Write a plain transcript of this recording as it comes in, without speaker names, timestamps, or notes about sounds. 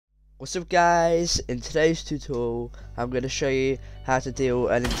What's up guys, in today's tutorial I'm going to show you how to deal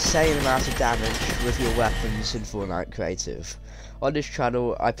an insane amount of damage with your weapons in Fortnite Creative. On this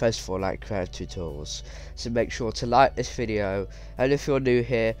channel I post Fortnite Creative tutorials, so make sure to like this video, and if you're new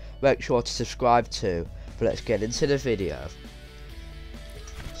here make sure to subscribe too. But let's get into the video.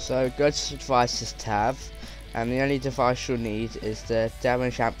 So go to the devices tab, and the only device you'll need is the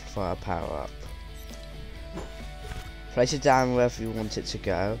damage amplifier power up. Place it down wherever you want it to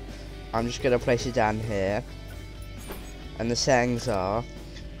go. I'm just going to place it down here, and the settings are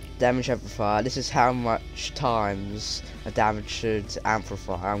damage amplifier. This is how much times a damage should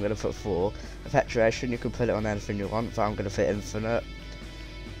amplify. I'm going to put 4. Effectuation, you can put it on anything you want, but I'm going to put infinite.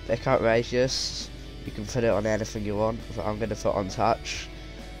 Pickup radius, you can put it on anything you want, but I'm going to put on touch.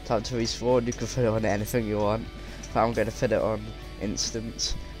 Time to respawn, you can put it on anything you want, but I'm going to put it on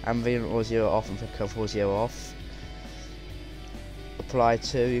instant. Ambient audio off and pickup audio off. Apply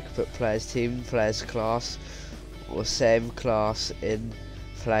to, you can put players team, players class, or same class in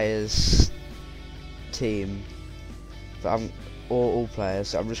players team, but all players.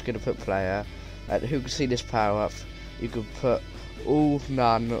 So I'm just going to put player. And who can see this power up? You can put all,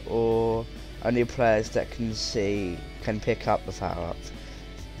 none, or only players that can pick up the power up.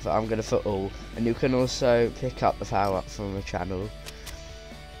 But I'm going to put all, and you can also pick up the power up from the channel.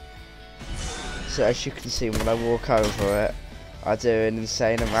 So as you can see, when I walk over it, I do an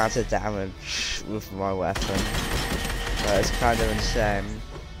insane amount of damage with my weapon. So it's kind of insane.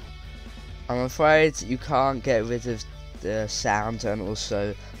 I'm afraid you can't get rid of the sound and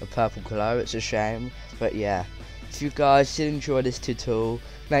also the purple glow. It's a shame, but yeah. If you guys did enjoy this tutorial,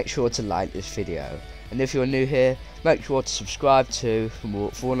 make sure to like this video. And if you're new here, make sure to subscribe too for more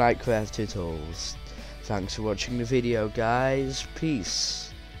Fortnite Creative tutorials. Thanks for watching the video guys. Peace.